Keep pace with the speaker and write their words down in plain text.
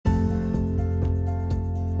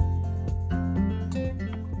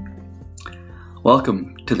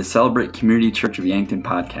Welcome to the Celebrate Community Church of Yankton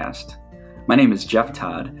podcast. My name is Jeff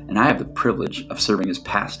Todd, and I have the privilege of serving as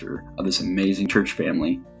pastor of this amazing church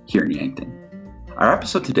family here in Yankton. Our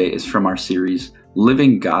episode today is from our series,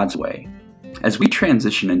 Living God's Way. As we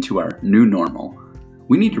transition into our new normal,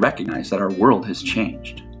 we need to recognize that our world has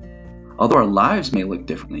changed. Although our lives may look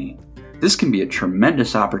differently, this can be a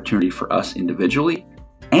tremendous opportunity for us individually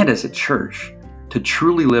and as a church to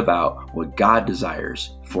truly live out what God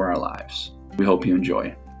desires for our lives. We hope you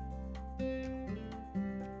enjoy. If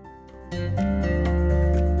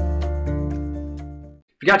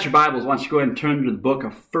you got your Bibles, why don't you go ahead and turn to the book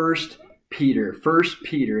of 1 Peter. 1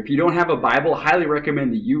 Peter. If you don't have a Bible, I highly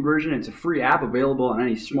recommend the YouVersion. It's a free app available on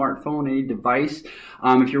any smartphone, any device.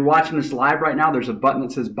 If you're watching this live right now, there's a button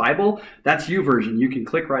that says Bible. That's YouVersion. You can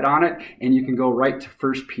click right on it, and you can go right to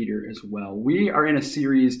 1 Peter as well. We are in a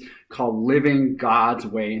series called Living God's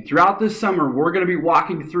Way. And throughout this summer, we're going to be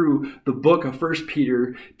walking through the book of 1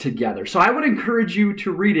 Peter together. So I would encourage you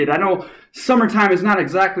to read it. I know summertime is not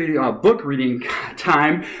exactly book reading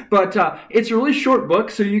time, but it's a really short book,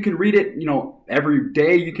 so you can read it, every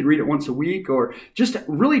day. You can read it once a week, or just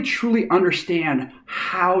really truly understand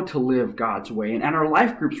how to live God's way. And at our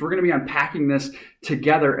life groups, we're going to be unpacking this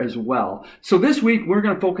together as well. So this week, we're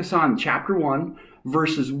going to focus on chapter 1,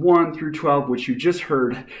 verses 1 through 12, which you just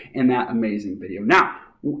heard in that amazing video. Now,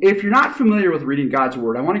 if you're not familiar with reading God's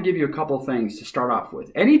Word, I want to give you a couple things to start off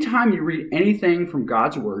with. Anytime you read anything from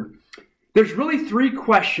God's Word, there's really three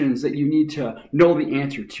questions that you need to know the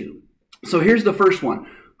answer to. So here's the first one.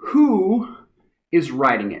 Who is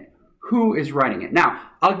writing it? Who is writing it? Now,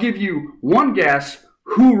 I'll give you one guess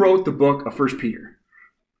who wrote the book of 1 Peter.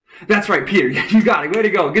 That's right, Peter. You got it. Way to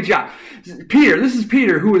go. Good job. Peter, this is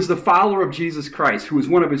Peter, who is the follower of Jesus Christ, who was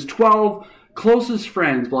one of his 12 closest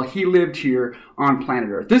friends while he lived here on planet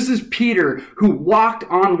Earth. This is Peter, who walked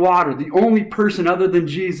on water, the only person other than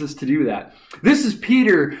Jesus to do that. This is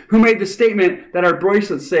Peter, who made the statement that our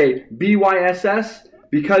bracelets say, BYSS,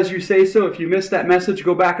 because you say so. If you missed that message,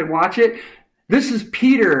 go back and watch it. This is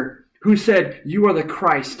Peter, who said, you are the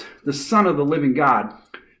Christ, the Son of the living God,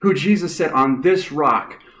 who Jesus said, on this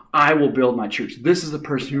rock, I will build my church. This is the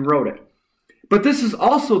person who wrote it. But this is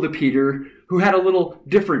also the Peter who had a little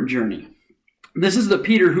different journey. This is the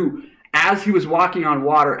Peter who, as he was walking on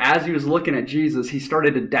water, as he was looking at Jesus, he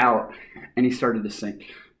started to doubt and he started to sink.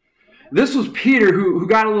 This was Peter who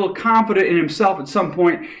got a little confident in himself at some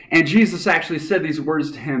point, and Jesus actually said these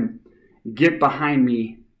words to him, "Get behind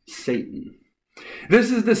me, Satan."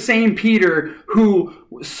 This is the same Peter who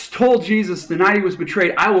told Jesus the night he was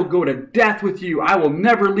betrayed, I will go to death with you. I will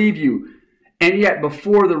never leave you. And yet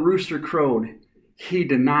before the rooster crowed, he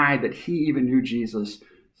denied that he even knew Jesus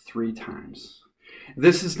 3 times.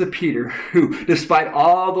 This is the Peter who, despite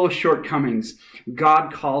all those shortcomings,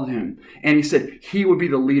 God called him. And he said he would be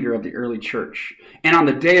the leader of the early church. And on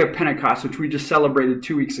the day of Pentecost, which we just celebrated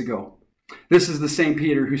 2 weeks ago, this is the same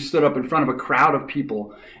Peter who stood up in front of a crowd of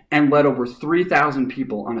people and led over 3,000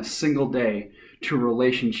 people on a single day to a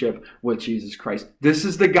relationship with Jesus Christ. This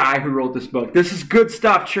is the guy who wrote this book. This is good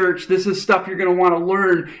stuff, church. This is stuff you're going to want to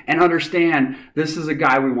learn and understand. This is a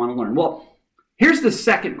guy we want to learn. Well, here's the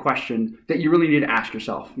second question that you really need to ask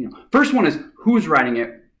yourself. First one is, who's writing it?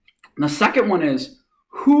 And the second one is,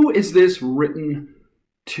 who is this written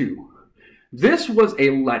to? This was a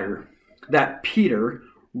letter that Peter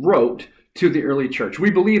wrote to the early church. We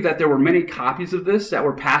believe that there were many copies of this that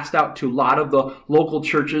were passed out to a lot of the local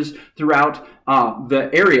churches throughout the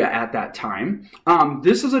area at that time.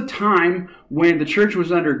 This is a time when the church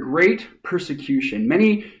was under great persecution.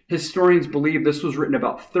 Many historians believe this was written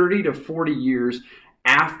about 30 to 40 years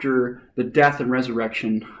after the death and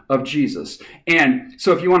resurrection of Jesus. And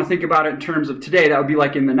so if you want to think about it in terms of today, that would be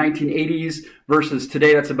like in the 1980s versus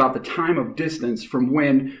today. That's about the time of distance from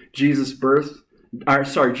when Jesus'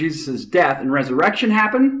 death and resurrection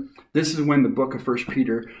happened. This is when the book of 1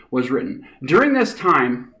 Peter was written. During this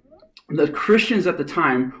time, the Christians at the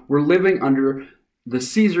time were living under the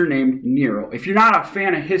Caesar named Nero. If you're not a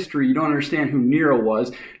fan of history, you don't understand who Nero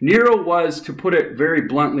was. Nero was, to put it very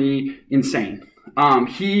bluntly, insane.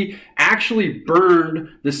 He actually burned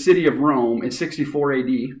the city of Rome in 64 AD.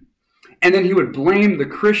 And then he would blame the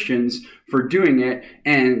Christians for doing it,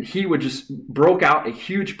 and he would just broke out a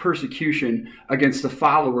huge persecution against the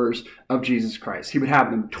followers of Jesus Christ. He would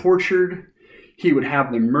have them tortured, he would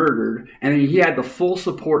have them murdered, and then he had the full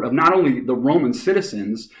support of not only the Roman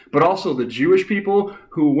citizens, but also the Jewish people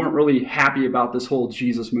who weren't really happy about this whole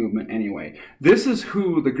Jesus movement anyway. This is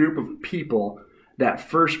who the group of people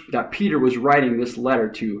that Peter was writing this letter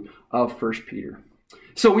to of 1 Peter.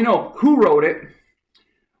 So we know who wrote it.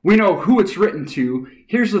 We know who it's written to.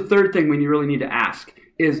 Here's the third thing we really need to ask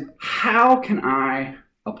is, how can I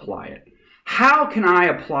apply it? How can I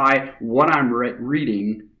apply what I'm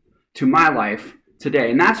reading to my life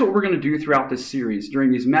today? And that's what we're going to do throughout this series.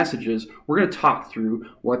 During these messages, we're going to talk through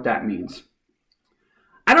what that means.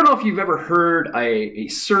 I don't know if you've ever heard a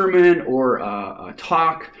sermon or a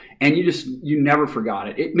talk and you never forgot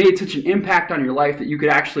it. It made such an impact on your life that you could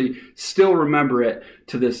actually still remember it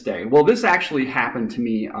to this day. Well, this actually happened to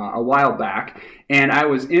me a while back, and I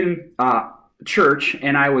was in church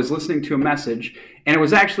and I was listening to a message, and it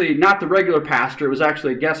was actually not the regular pastor, it was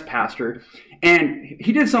actually a guest pastor, and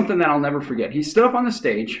he did something that I'll never forget. He stood up on the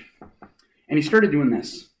stage and he started doing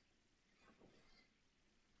this.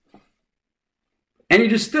 And he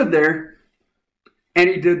just stood there and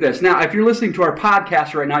he did this. Now, if you're listening to our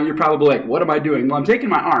podcast right now, you're probably like, what am I doing? Well, I'm taking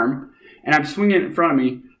my arm and I'm swinging it in front of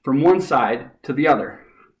me from one side to the other.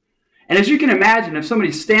 And as you can imagine, if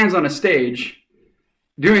somebody stands on a stage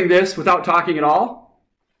doing this without talking at all,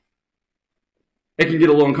 it can get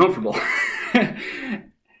a little uncomfortable.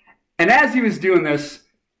 And as he was doing this,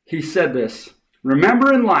 he said this: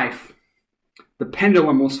 remember, in life, the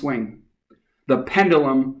pendulum will swing. The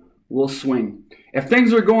pendulum will swing. If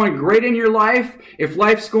things are going great in your life, if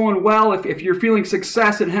life's going well, if you're feeling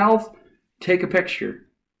success and health, take a picture,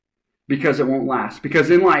 because it won't last. Because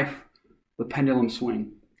in life, the pendulum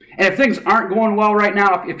swings. And if things aren't going well right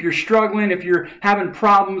now, if you're struggling, if you're having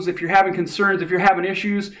problems, if you're having concerns, if you're having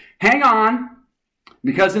issues, hang on,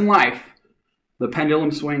 because in life, the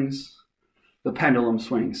pendulum swings. The pendulum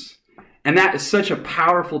swings. And that is such a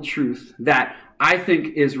powerful truth that I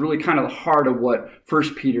think is really kind of the heart of what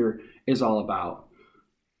 1 Peter is all about.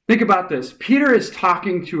 Think about this. Peter is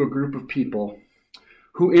talking to a group of people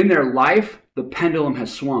who in their life, the pendulum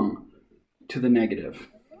has swung to the negative.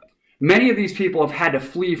 Many of these people have had to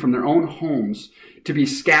flee from their own homes to be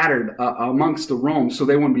scattered amongst the Romans so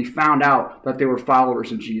they wouldn't be found out that they were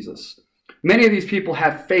followers of Jesus. Many of these people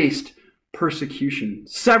have faced persecution.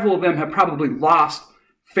 Several of them have probably lost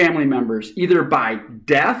family members, either by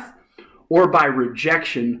death or by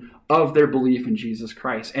rejection of their belief in Jesus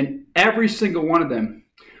Christ. And every single one of them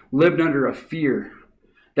lived under a fear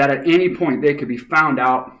that at any point they could be found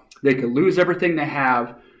out, they could lose everything they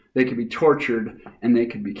have, they could be tortured, and they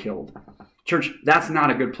could be killed. Church, that's not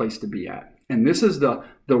a good place to be at. And this is the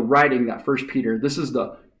writing that 1 Peter, this is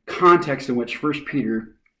the context in which 1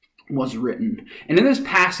 Peter was written. And in this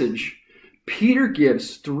passage, Peter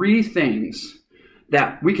gives three things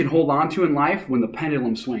that we can hold on to in life when the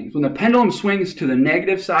pendulum swings. When the pendulum swings to the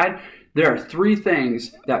negative side, there are three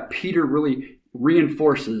things that Peter really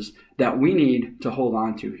reinforces that we need to hold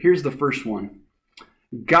on to. Here's the first one.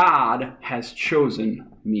 God has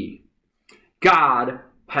chosen me. God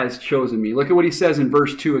has chosen me. Look at what he says in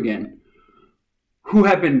verse 2 again. Who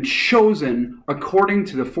have been chosen according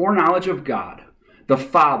to the foreknowledge of God, the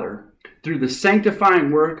Father, through the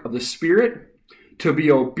sanctifying work of the Spirit, to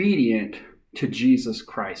be obedient to Jesus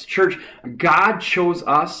Christ. Church, God chose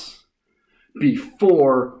us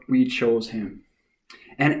before we chose him.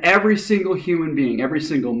 And every single human being, every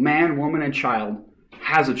single man, woman, and child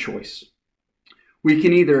has a choice. We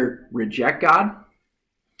can either reject God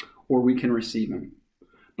or we can receive him.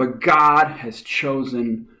 But God has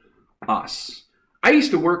chosen us. I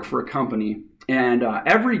used to work for a company, and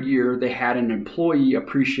every year they had an employee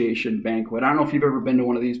appreciation banquet. I don't know if you've ever been to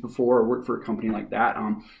one of these before or worked for a company like that.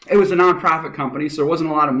 It was a nonprofit company, so there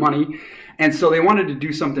wasn't a lot of money. And so they wanted to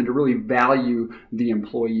do something to really value the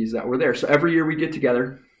employees that were there. So every year we'd get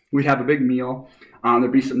together, we'd have a big meal.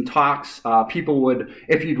 There'd be some talks. People would,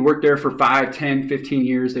 if you'd worked there for 5, 10, 15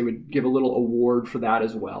 years, they would give a little award for that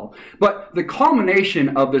as well. But the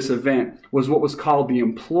culmination of this event was what was called the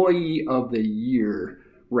Employee of the Year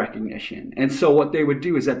recognition. And so what they would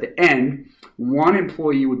do is at the end, one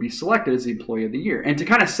employee would be selected as the Employee of the Year. And to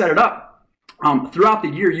kind of set it up, throughout the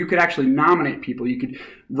year, you could actually nominate people. You could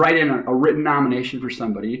write in a written nomination for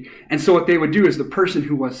somebody. And so what they would do is the person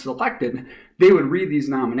who was selected, they would read these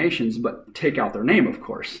nominations, but take out their name, of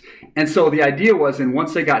course. And so the idea was, and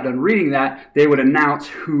once they got done reading that, they would announce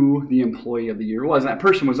who the Employee of the Year was. And that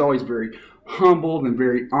person was always very humbled and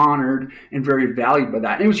very honored and very valued by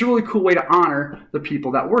that. And it was a really cool way to honor the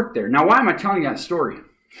people that worked there. Now, why am I telling you that story?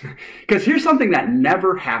 Because here's something that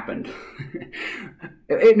never happened.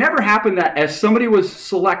 It never happened that as somebody was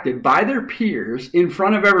selected by their peers in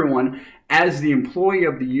front of everyone as the Employee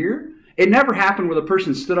of the Year, it never happened where the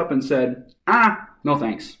person stood up and said, no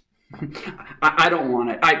thanks. I don't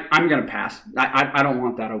want it. I'm going to pass. I don't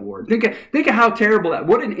want that award. Think of how terrible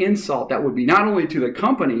what an insult that would be, not only to the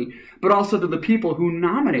company, but also to the people who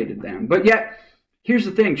nominated them. But yet, here's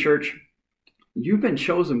the thing, church. You've been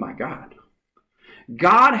chosen by God.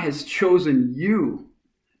 God has chosen you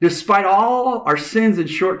despite all our sins and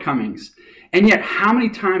shortcomings. And yet, how many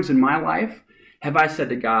times in my life have I said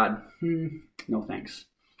to God, no thanks.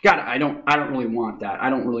 God, I don't really want that. I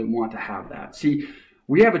don't really want to have that. See,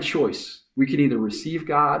 we have a choice. We can either receive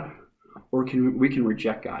God or we can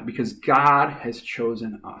reject God, because God has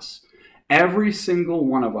chosen us. Every single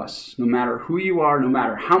one of us, no matter who you are, no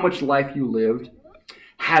matter how much life you lived,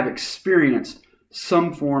 have experienced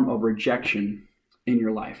some form of rejection in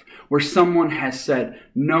your life, where someone has said,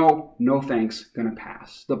 no thanks, gonna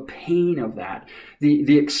pass. The pain of that,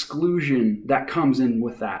 the exclusion that comes in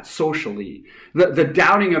with that socially, the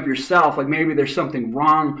doubting of yourself, like maybe there's something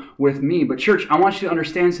wrong with me. But church, I want you to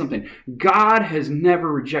understand something. God has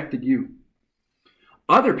never rejected you.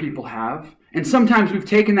 Other people have. And sometimes we've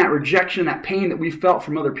taken that rejection, that pain that we felt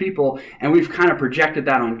from other people, and we've kind of projected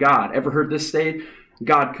that on God. Ever heard this stated?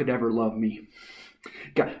 God could never love me.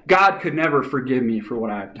 God could never forgive me for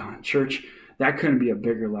what I've done. Church, that couldn't be a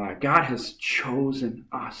bigger lie. God has chosen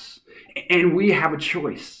us, and we have a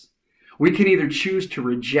choice. We can either choose to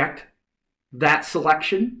reject that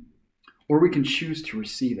selection, or we can choose to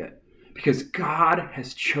receive it, because God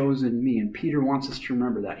has chosen me, and Peter wants us to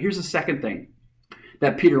remember that. Here's the second thing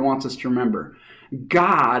that Peter wants us to remember.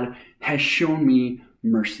 God has shown me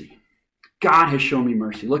mercy. God has shown me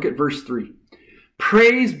mercy. Look at verse 3.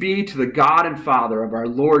 Praise be to the God and Father of our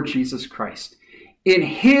Lord Jesus Christ. In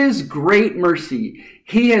his great mercy,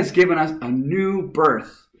 he has given us a new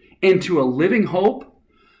birth into a living hope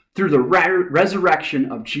through the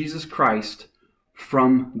resurrection of Jesus Christ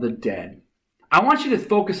from the dead. I want you to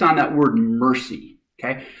focus on that word mercy.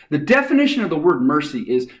 Okay? The definition of the word mercy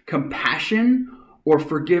is compassion or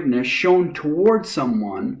forgiveness shown towards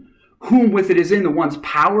someone whom with it is in the one's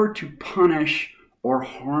power to punish or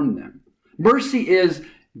harm them. Mercy is,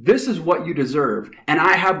 this is what you deserve, and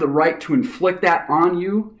I have the right to inflict that on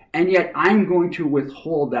you, and yet I'm going to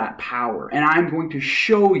withhold that power, and I'm going to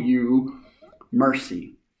show you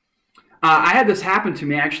mercy. I had this happen to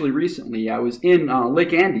me actually recently. I was in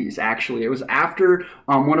Lake Andes, actually. It was after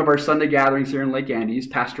one of our Sunday gatherings here in Lake Andes.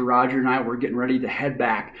 Pastor Roger and I were getting ready to head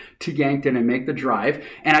back to Yankton and make the drive.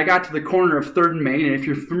 And I got to the corner of 3rd and Main. And if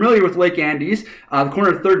you're familiar with Lake Andes, the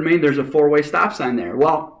corner of 3rd and Main, there's a 4-way stop sign there.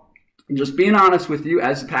 Well, just being honest with you,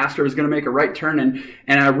 as a pastor, I was going to make a right turn,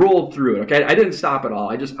 and I rolled through it, okay? I didn't stop at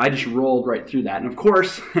all. I just rolled right through that. And of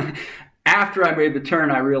course, after I made the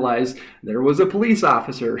turn, I realized there was a police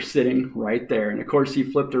officer sitting right there. And of course, he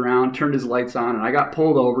flipped around, turned his lights on, and I got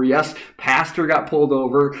pulled over. Yes, pastor got pulled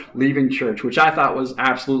over leaving church, which I thought was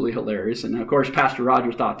absolutely hilarious. And of course, Pastor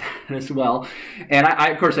Roger thought that as well. And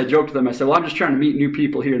of course, I joked to them. I said, well, I'm just trying to meet new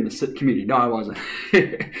people here in the community. No, I wasn't.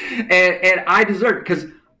 and I deserved it because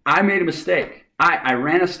I made a mistake. I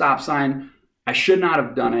ran a stop sign. I should not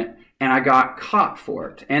have done it, and I got caught for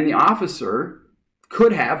it. And the officer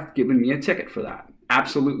could have given me a ticket for that.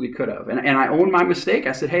 Absolutely could have. And I owned my mistake.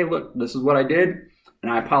 I said, hey, look, this is what I did,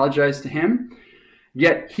 and I apologized to him.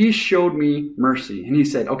 Yet he showed me mercy, and he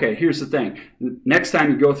said, okay, here's the thing. Next time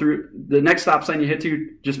you go through, the next stop sign you hit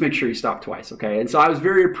to, just make sure you stop twice, okay? And so I was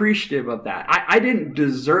very appreciative of that. I didn't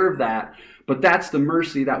deserve that, but that's the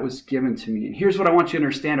mercy that was given to me. And here's what I want you to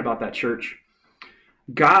understand about that, church.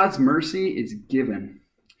 God's mercy is given.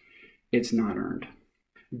 It's not earned.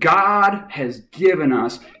 God has given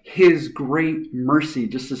us his great mercy,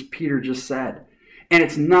 just as Peter just said. And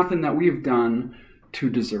it's nothing that we've done to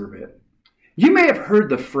deserve it. You may have heard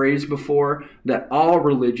the phrase before that all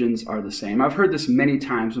religions are the same. I've heard this many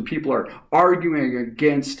times when people are arguing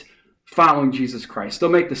against following Jesus Christ. They'll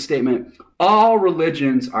make the statement, all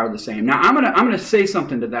religions are the same. Now, I'm gonna say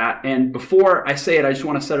something to that, and before I say it, I just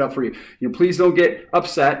want to set it up for you. Please don't get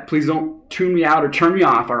upset. Please don't tune me out or turn me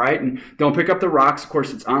off, all right? And don't pick up the rocks. Of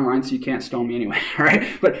course, it's online, so you can't stone me anyway, all right?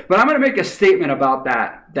 But I'm going to make a statement about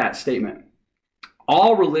that statement.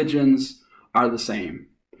 All religions are the same.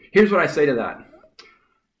 Here's what I say to that.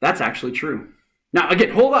 That's actually true. Now,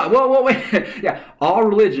 again, hold on. Whoa, wait. Yeah, all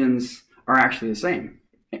religions are actually the same.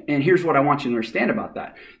 And here's what I want you to understand about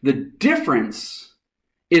that. The difference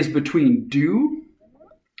is between do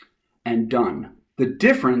and done. The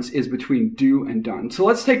difference is between do and done. So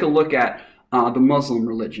let's take a look at the Muslim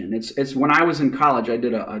religion. It's when I was in college, I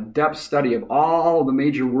did a depth study of all the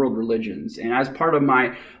major world religions. And as part of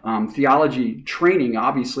my theology training,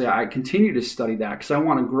 obviously, I continue to study that because I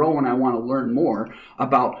want to grow and I want to learn more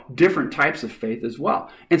about different types of faith as well.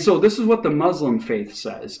 And so this is what the Muslim faith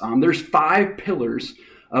says. There's 5 pillars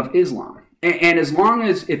of Islam. And as long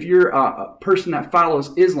as, if you're a person that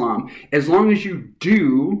follows Islam, as long as you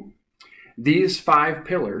do these 5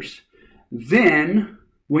 pillars, then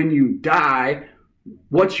when you die,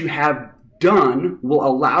 what you have done will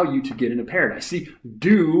allow you to get into paradise. See,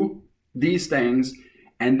 do these things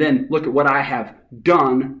and then look at what I have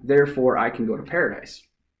done, therefore I can go to paradise.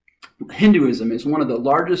 Hinduism is one of the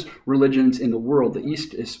largest religions in the world. The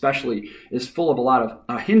East especially is full of a lot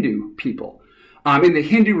of Hindu people. In the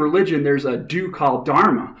Hindu religion, there's a do called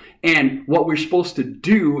dharma. And what we're supposed to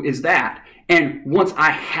do is that. And once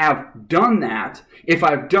I have done that, if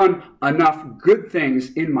I've done enough good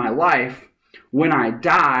things in my life, when I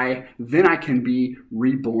die, then I can be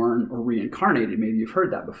reborn or reincarnated. Maybe you've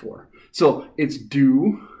heard that before. So it's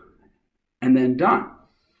do and then done.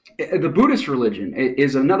 The Buddhist religion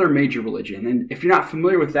is another major religion. And if you're not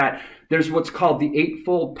familiar with that, there's what's called the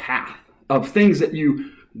Eightfold Path of things that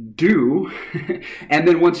you do. And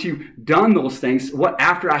then once you've done those things,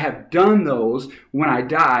 after I have done those, when I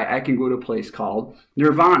die, I can go to a place called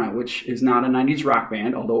Nirvana, which is not a 90s rock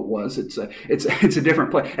band, although it was. It's a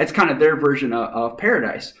different place. It's kind of their version of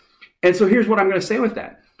paradise. And so here's what I'm going to say with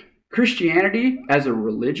that. Christianity as a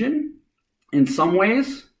religion, in some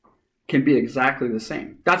ways, can be exactly the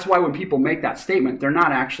same. That's why when people make that statement, they're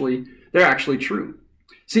actually true.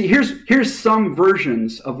 See, here's some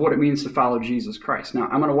versions of what it means to follow Jesus Christ. Now,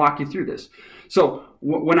 I'm going to walk you through this. So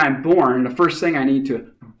when I'm born, the first thing I need to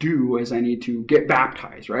do is I need to get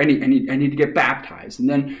baptized, right? I need to get baptized. And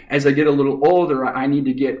then as I get a little older, I need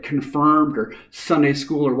to get confirmed or Sunday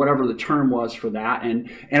school or whatever the term was for that. And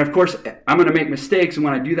of course, I'm going to make mistakes. And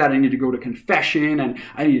when I do that, I need to go to confession and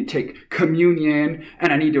I need to take communion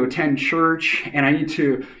and I need to attend church and I need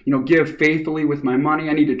to, give faithfully with my money.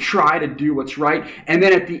 I need to try to do what's right. And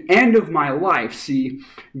then at the end of my life, see,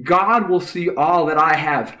 God will see all that I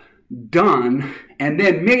have done, and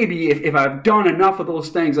then maybe if I've done enough of those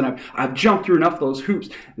things and I've jumped through enough of those hoops,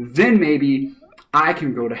 then maybe I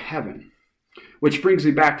can go to heaven. Which brings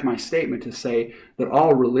me back to my statement to say that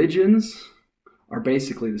all religions are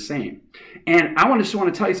basically the same. And I just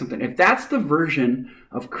want to tell you something. If that's the version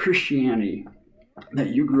of Christianity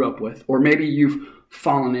that you grew up with, or maybe you've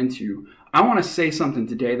fallen into, I want to say something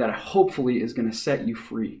today that hopefully is going to set you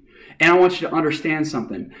free. And I want you to understand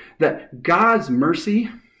something, that God's mercy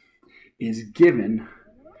is given,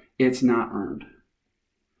 it's not earned.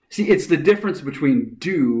 See, it's the difference between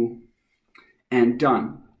do and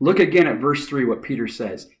done. Look again at verse 3, what Peter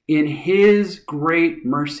says. In his great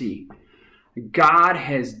mercy, God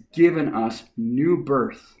has given us new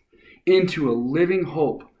birth into a living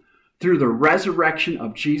hope through the resurrection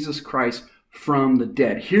of Jesus Christ from the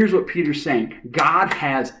dead. Here's what Peter's saying. God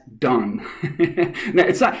has done. Now,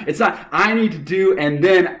 it's not I need to do and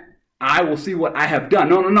then I will see what I have done.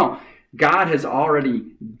 No. God has already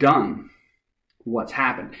done what's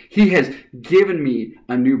happened. He has given me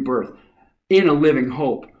a new birth in a living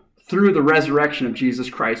hope through the resurrection of Jesus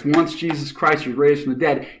Christ. Once Jesus Christ was raised from the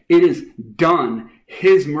dead, it is done.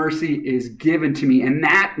 His mercy is given to me. And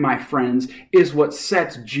that, my friends, is what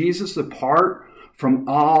sets Jesus apart from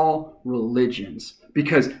all religions.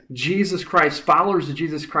 Because Jesus Christ, followers of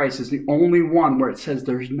Jesus Christ, is the only one where it says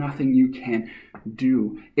there's nothing you can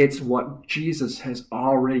do. It's what Jesus has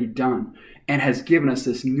already done and has given us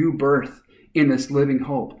this new birth in this living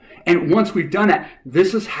hope. And once we've done that,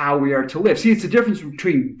 this is how we are to live. See, it's the difference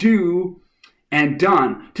between do and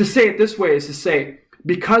done. To say it this way is to say,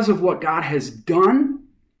 because of what God has done,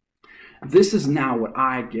 this is now what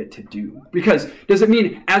I get to do. Because does it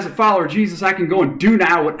mean as a follower of Jesus, I can go and do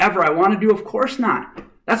now whatever I want to do? Of course not.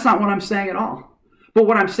 That's not what I'm saying at all. But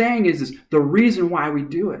what I'm saying is the reason why we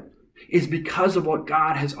do it is because of what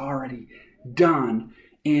God has already done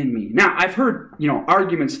in me. Now, I've heard,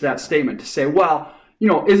 arguments to that statement to say, well,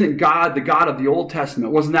 isn't God the God of the Old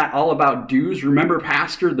Testament? Wasn't that all about do's? Remember,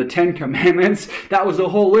 Pastor, the 10 Commandments? That was a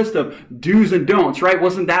whole list of do's and don'ts, right?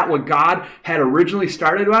 Wasn't that what God had originally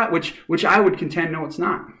started at? Which I would contend, no, it's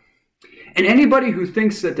not. And anybody who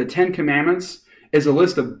thinks that the 10 Commandments is a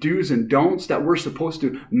list of do's and don'ts that we're supposed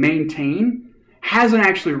to maintain hasn't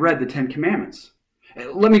actually read the 10 Commandments.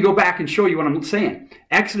 Let me go back and show you what I'm saying.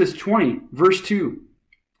 Exodus 20, verse 2.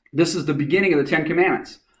 This is the beginning of the 10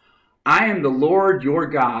 Commandments. I am the Lord your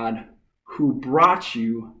God who brought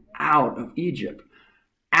you out of Egypt,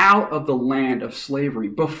 out of the land of slavery.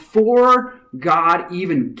 Before God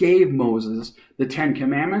even gave Moses the 10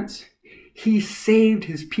 Commandments, he saved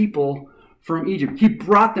his people from Egypt. He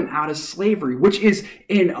brought them out of slavery, which is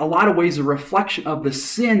in a lot of ways a reflection of the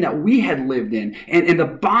sin that we had lived in and the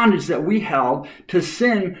bondage that we held to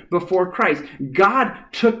sin before Christ. God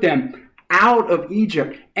took them out of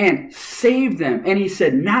Egypt and saved them. And he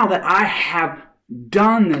said, now that I have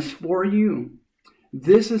done this for you,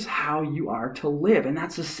 This is how you are to live. And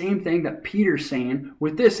that's the same thing that Peter's saying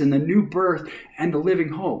with this in the new birth and the living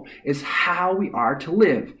hope, is how we are to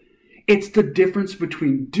live. It's the difference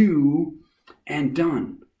between do and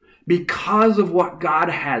done. Because of what God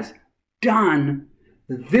has done,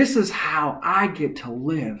 this is how I get to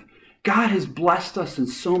live. God has blessed us in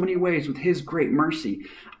so many ways with His great mercy.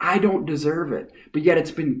 I don't deserve it, but yet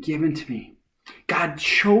it's been given to me. God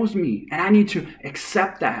chose me, and I need to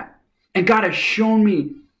accept that. And God has shown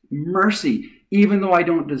me mercy, even though I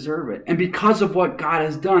don't deserve it. And because of what God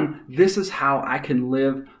has done, this is how I can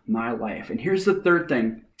live my life. And here's the third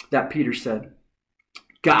thing that Peter said.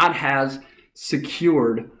 God has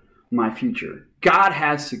secured my future. God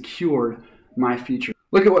has secured my future.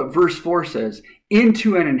 Look at what verse 4 says.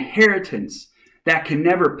 Into an inheritance that can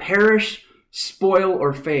never perish, spoil,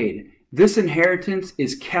 or fade. This inheritance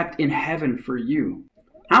is kept in heaven for you.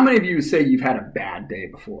 How many of you say you've had a bad day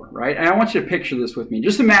before, right? And I want you to picture this with me.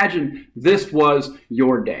 Just imagine this was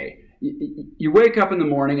your day. You wake up in the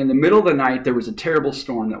morning, in the middle of the night, there was a terrible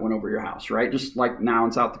storm that went over your house, right? Just like now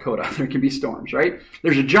in South Dakota, there can be storms, right?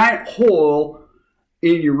 There's a giant hole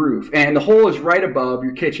in your roof, and the hole is right above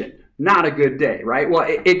your kitchen. Not a good day, right? Well,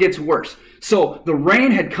 it gets worse. So the rain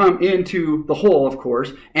had come into the hole, of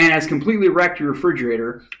course, and has completely wrecked your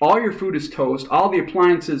refrigerator. All your food is toast. All the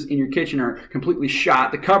appliances in your kitchen are completely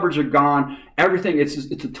shot. The cupboards are gone. Everything, it's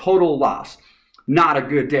a total loss. Not a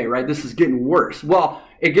good day, right? This is getting worse. Well,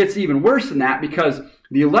 it gets even worse than that because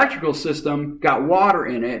the electrical system got water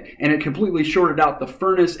in it, and it completely shorted out the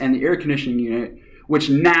furnace and the air conditioning unit, which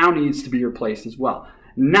now needs to be replaced as well.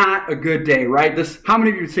 Not a good day, right? How many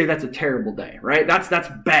of you would say that's a terrible day, right? That's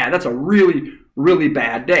bad. That's a really, really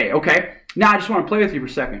bad day, okay? Now I just want to play with you for a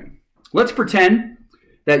second. Let's pretend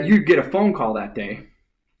that you get a phone call that day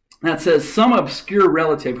that says some obscure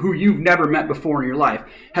relative who you've never met before in your life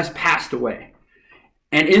has passed away.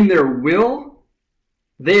 And in their will,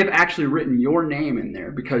 they have actually written your name in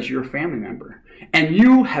there because you're a family member. And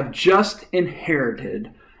you have just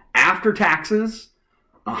inherited, after taxes,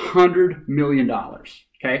 $100 million.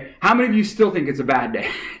 Okay? How many of you still think it's a bad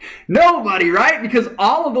day? Nobody, right? Because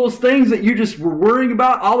all of those things that you just were worrying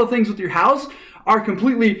about, all the things with your house, are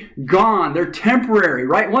completely gone. They're temporary,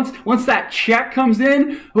 right? Once that check comes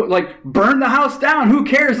in, like burn the house down. Who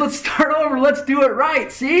cares? Let's start over. Let's do it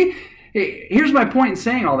right. See? Here's my point in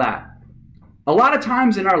saying all that. A lot of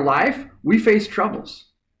times in our life, we face troubles.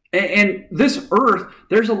 And this earth,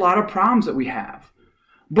 there's a lot of problems that we have.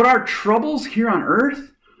 But our troubles here on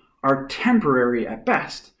earth are temporary at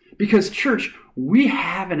best. Because, church, we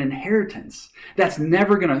have an inheritance that's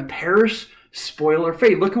never going to perish, spoil, or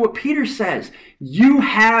fade. Look at what Peter says. You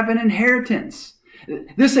have an inheritance.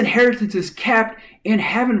 This inheritance is kept in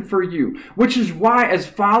heaven for you, which is why, as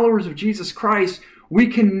followers of Jesus Christ, we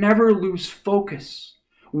can never lose focus.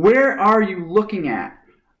 Where are you looking at?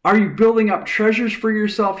 Are you building up treasures for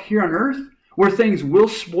yourself here on earth, where things will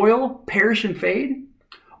spoil, perish, and fade?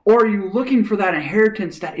 Or are you looking for that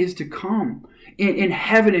inheritance that is to come in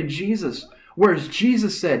heaven in Jesus? Whereas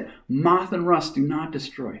Jesus said, moth and rust do not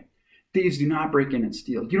destroy. Thieves do not break in and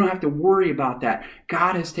steal. You don't have to worry about that.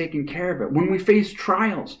 God has taken care of it. When we face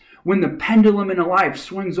trials, when the pendulum in a life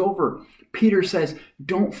swings over, Peter says,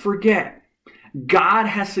 don't forget, God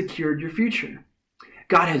has secured your future.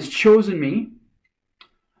 God has chosen me.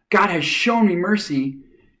 God has shown me mercy.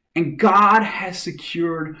 And God has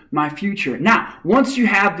secured my future. Now, once you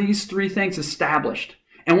have these three things established,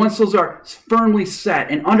 and once those are firmly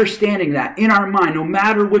set, and understanding that in our mind, no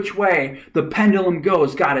matter which way the pendulum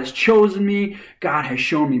goes, God has chosen me, God has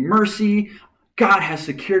shown me mercy, God has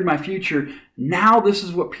secured my future. Now this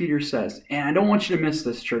is what Peter says, and I don't want you to miss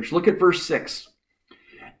this, church. Look at verse 6.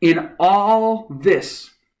 In all this,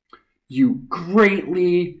 you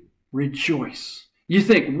greatly rejoice. You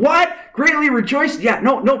think, what? Greatly rejoice? Yeah,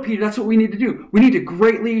 no, Peter, that's what we need to do. We need to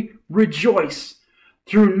greatly rejoice.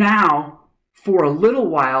 Through now, for a little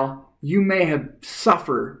while, you may have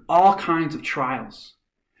suffered all kinds of trials.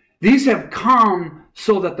 These have come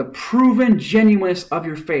so that the proven genuineness of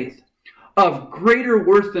your faith, of greater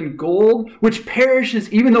worth than gold, which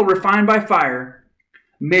perishes even though refined by fire,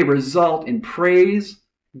 may result in praise,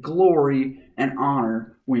 glory, and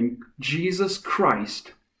honor when Jesus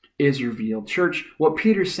Christ is revealed. Church, what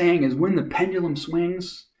Peter's saying is when the pendulum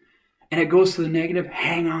swings and it goes to the negative,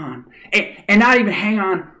 hang on. And not even hang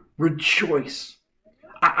on, rejoice.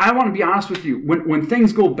 I want to be honest with you. When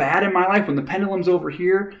things go bad in my life, when the pendulum's over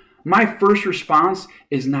here, my first response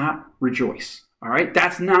is not rejoice. All right?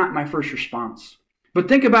 That's not my first response. But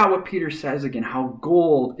think about what Peter says again, how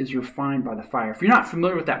gold is refined by the fire. If you're not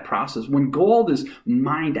familiar with that process, when gold is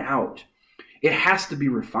mined out, It has to be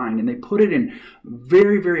refined. And they put it in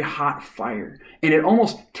very, very hot fire. And it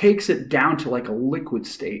almost takes it down to like a liquid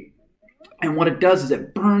state. And what it does is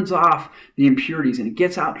it burns off the impurities and it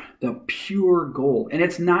gets out the pure gold. And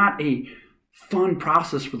it's not a fun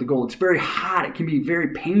process for the gold. It's very hot. It can be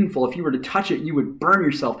very painful. If you were to touch it, you would burn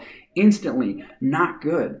yourself instantly. Not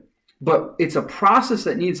good. But it's a process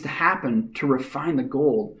that needs to happen to refine the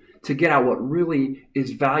gold, to get out what really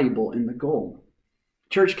is valuable in the gold.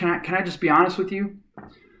 Church, can I just be honest with you?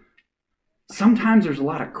 Sometimes there's a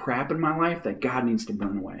lot of crap in my life that God needs to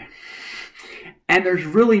burn away. And there's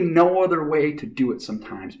really no other way to do it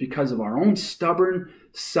sometimes because of our own stubborn,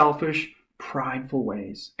 selfish, prideful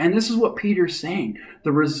ways. And this is what Peter's saying.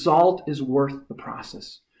 The result is worth the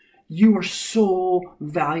process. You are so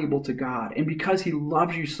valuable to God. And because he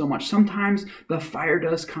loves you so much, sometimes the fire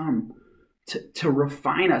does come to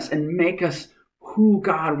refine us and make us who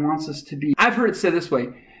God wants us to be. I've heard it said this way: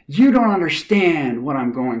 you don't understand what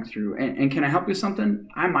I'm going through. And can I help you with something?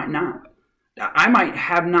 I might not. I might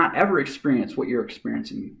have not ever experienced what you're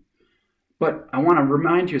experiencing. But I want to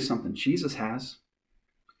remind you of something. Jesus has.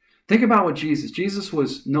 Think about what Jesus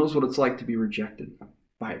knows what it's like to be rejected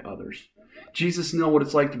by others. Jesus knows what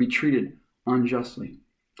it's like to be treated unjustly.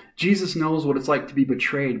 Jesus knows what it's like to be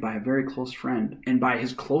betrayed by a very close friend and by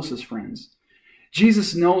his closest friends.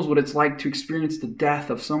 Jesus knows what it's like to experience the death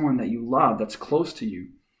of someone that you love that's close to you.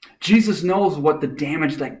 Jesus knows what the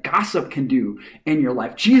damage that gossip can do in your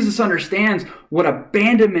life. Jesus understands what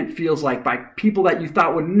abandonment feels like by people that you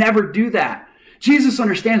thought would never do that. Jesus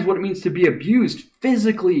understands what it means to be abused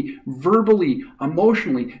physically, verbally,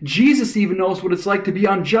 emotionally. Jesus even knows what it's like to be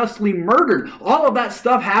unjustly murdered. All of that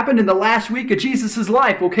stuff happened in the last week of Jesus'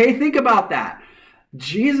 life, okay? Think about that.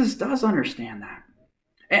 Jesus does understand that.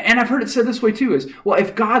 And I've heard it said this way too, is, well,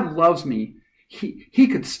 if God loves me, he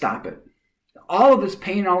could stop it. All of this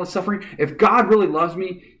pain, all this suffering, if God really loves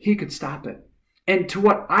me, he could stop it. And to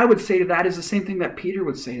what I would say to that is the same thing that Peter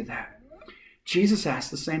would say to that. Jesus asked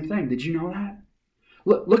the same thing. Did you know that?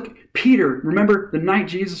 Look, Peter, remember the night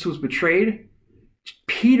Jesus was betrayed?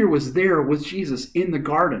 Peter was there with Jesus in the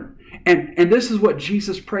garden. And this is what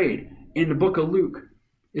Jesus prayed in the book of Luke.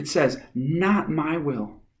 It says, not my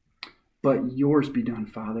will, but yours be done,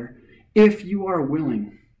 Father. If you are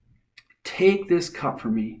willing, take this cup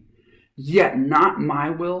from me. Yet not my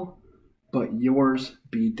will, but yours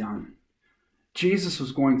be done. Jesus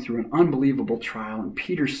was going through an unbelievable trial, and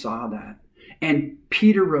Peter saw that. And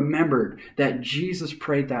Peter remembered that Jesus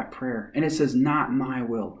prayed that prayer. And it says, not my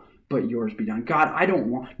will, but yours be done. God,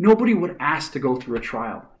 nobody would ask to go through a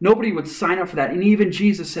trial. Nobody would sign up for that. And even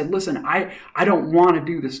Jesus said, listen, I don't want to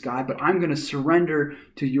do this, God, but I'm going to surrender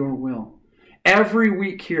to your will. Every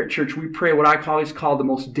week here at church, we pray what I always call the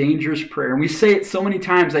most dangerous prayer. And we say it so many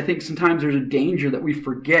times, I think sometimes there's a danger that we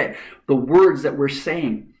forget the words that we're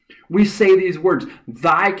saying. We say these words,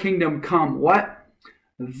 thy kingdom come, what?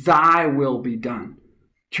 Thy will be done.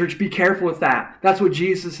 Church, be careful with that. That's what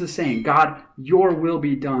Jesus is saying. God, your will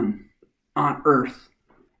be done on earth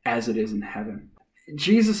as it is in heaven.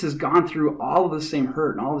 Jesus has gone through all of the same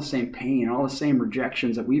hurt and all the same pain, all the same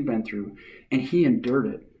rejections that we've been through, and he endured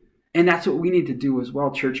it. And that's what we need to do as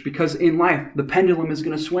well, church, because in life, the pendulum is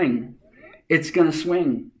going to swing. It's going to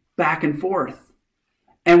swing back and forth.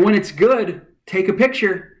 And when it's good, take a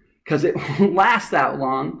picture, because it won't last that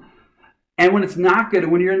long. And when it's not good,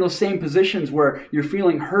 when you're in those same positions where you're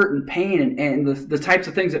feeling hurt and pain and the types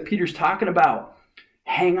of things that Peter's talking about,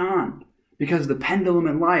 hang on, because the pendulum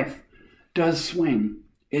in life does swing.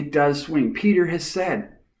 It does swing. Peter has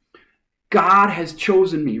said, God has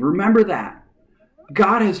chosen me. Remember that.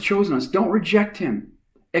 God has chosen us. Don't reject him.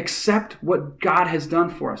 Accept what God has done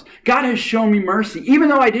for us. God has shown me mercy, even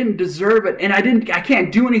though I didn't deserve it and I can't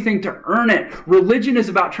do anything to earn it. Religion is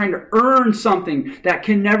about trying to earn something that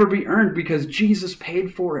can never be earned because Jesus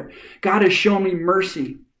paid for it. God has shown me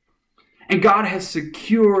mercy. And God has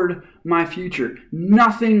secured my future.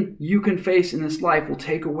 Nothing you can face in this life will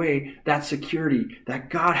take away that security that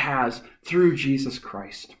God has through Jesus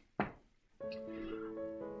Christ.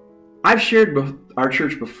 I've shared with our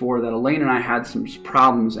church before that Elaine and I had some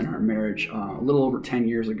problems in our marriage a little over 10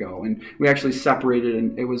 years ago, and we actually separated,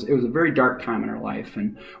 and it was a very dark time in our life.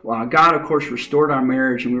 And God, of course, restored our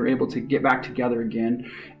marriage, and we were able to get back together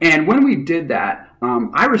again. And when we did that,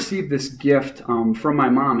 I received this gift from my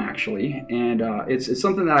mom, actually, and it's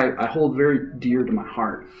something that I hold very dear to my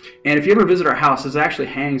heart. And if you ever visit our house, this actually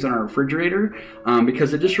hangs on our refrigerator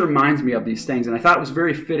because it just reminds me of these things. And I thought it was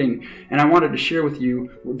very fitting, and I wanted to share with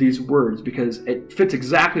you these words because it fits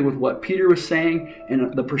exactly with what Peter was saying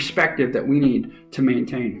and the perspective that we need to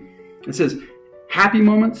maintain. It says, happy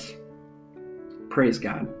moments, praise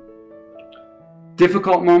God.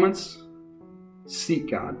 Difficult moments,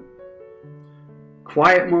 seek God.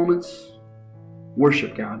 Quiet moments,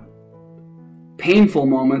 worship God. Painful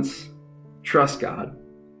moments, trust God.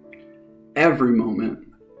 Every moment,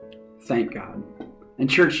 thank God. And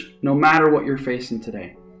church, no matter what you're facing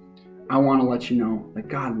today, I want to let you know that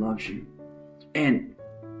God loves you. And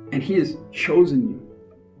He has chosen you.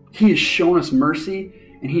 He has shown us mercy,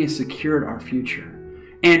 and He has secured our future.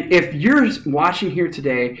 And if you're watching here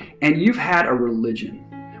today and you've had a religion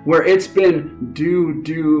where it's been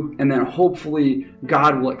do, and then hopefully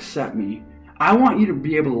God will accept me, I want you to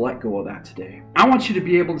be able to let go of that today. I want you to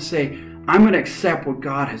be able to say, I'm going to accept what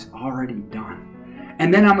God has already done.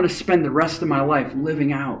 And then I'm going to spend the rest of my life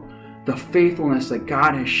living out the faithfulness that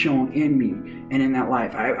God has shown in me and in that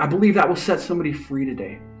life. I believe that will set somebody free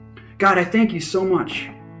today. God, I thank you so much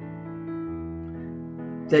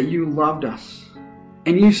that you loved us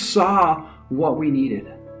and you saw what we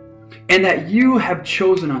needed. And that you have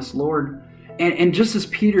chosen us, Lord. And just as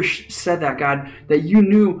Peter said that, God, that you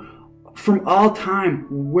knew from all time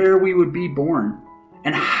where we would be born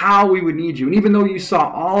and how we would need you. And even though you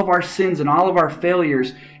saw all of our sins and all of our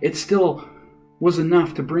failures, it still was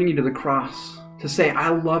enough to bring you to the cross, to say, I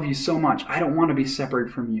love you so much. I don't want to be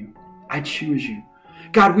separated from you. I choose you.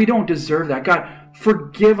 God, we don't deserve that. God,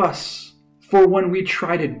 forgive us for when we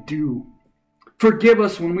try to do. Forgive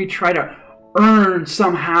us when we try to earn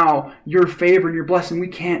somehow your favor and your blessing. We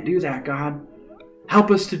can't do that, God. Help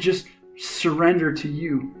us to just surrender to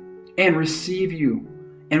you and receive you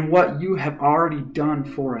and what you have already done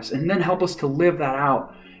for us. And then help us to live that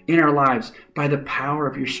out in our lives by the power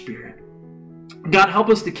of your Spirit. God, help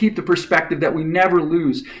us to keep the perspective that we never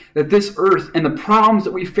lose, that this earth and the problems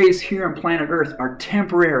that we face here on planet Earth are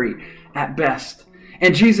temporary at best.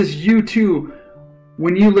 And Jesus, you too,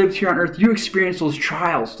 when you lived here on earth, you experienced those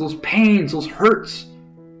trials, those pains, those hurts.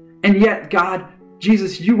 And yet, God,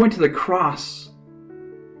 Jesus, you went to the cross.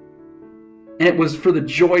 And it was for the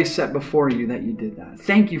joy set before you that you did that.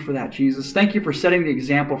 Thank you for that, Jesus. Thank you for setting the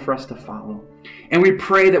example for us to follow. And we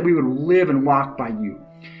pray that we would live and walk by you.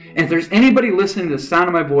 And if there's anybody listening to the sound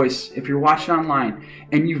of my voice, if you're watching online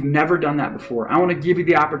and you've never done that before, I want to give you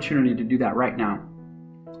the opportunity to do that right now.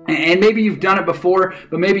 And maybe you've done it before,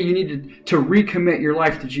 but maybe you need to recommit your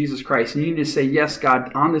life to Jesus Christ. And you need to say, yes,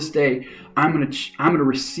 God, on this day, I'm going to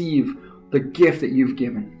receive the gift that you've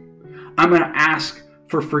given. I'm going to ask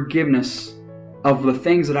for forgiveness of the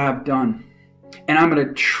things that I've done. And I'm going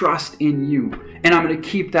to trust in you. And I'm going to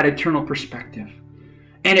keep that eternal perspective.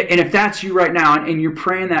 And if that's you right now, and you're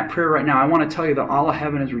praying that prayer right now, I want to tell you that all of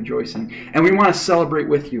heaven is rejoicing. And we want to celebrate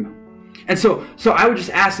with you. And so I would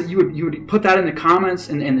just ask that you would put that in the comments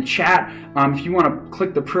and in the chat. If you want to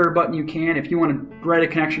click the prayer button, you can. If you want to write a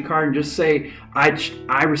connection card and just say,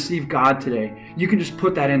 I receive God today, you can just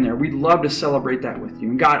put that in there. We'd love to celebrate that with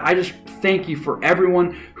you. And God, I just thank you for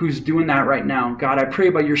everyone who's doing that right now. God, I pray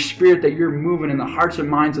by your Spirit that you're moving in the hearts and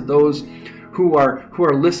minds of those who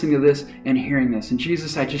are listening to this and hearing this. And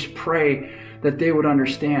Jesus, I just pray that they would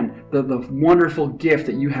understand the wonderful gift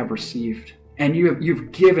that you have received and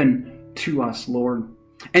you've given to us, Lord.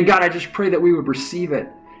 And God, I just pray that we would receive it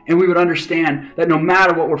and we would understand that no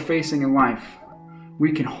matter what we're facing in life,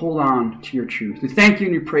 we can hold on to your truth. We thank you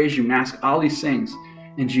and we praise you and ask all these things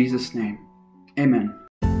in Jesus' name. Amen.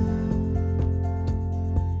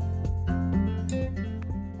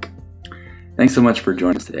 Thanks so much for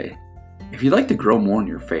joining us today. If you'd like to grow more in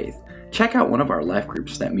your faith, check out one of our life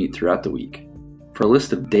groups that meet throughout the week. For a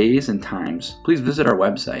list of days and times, please visit our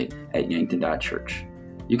website at yankton.church.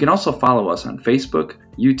 You can also follow us on Facebook,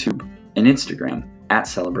 YouTube, and Instagram at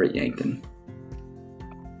Celebrate Yankton.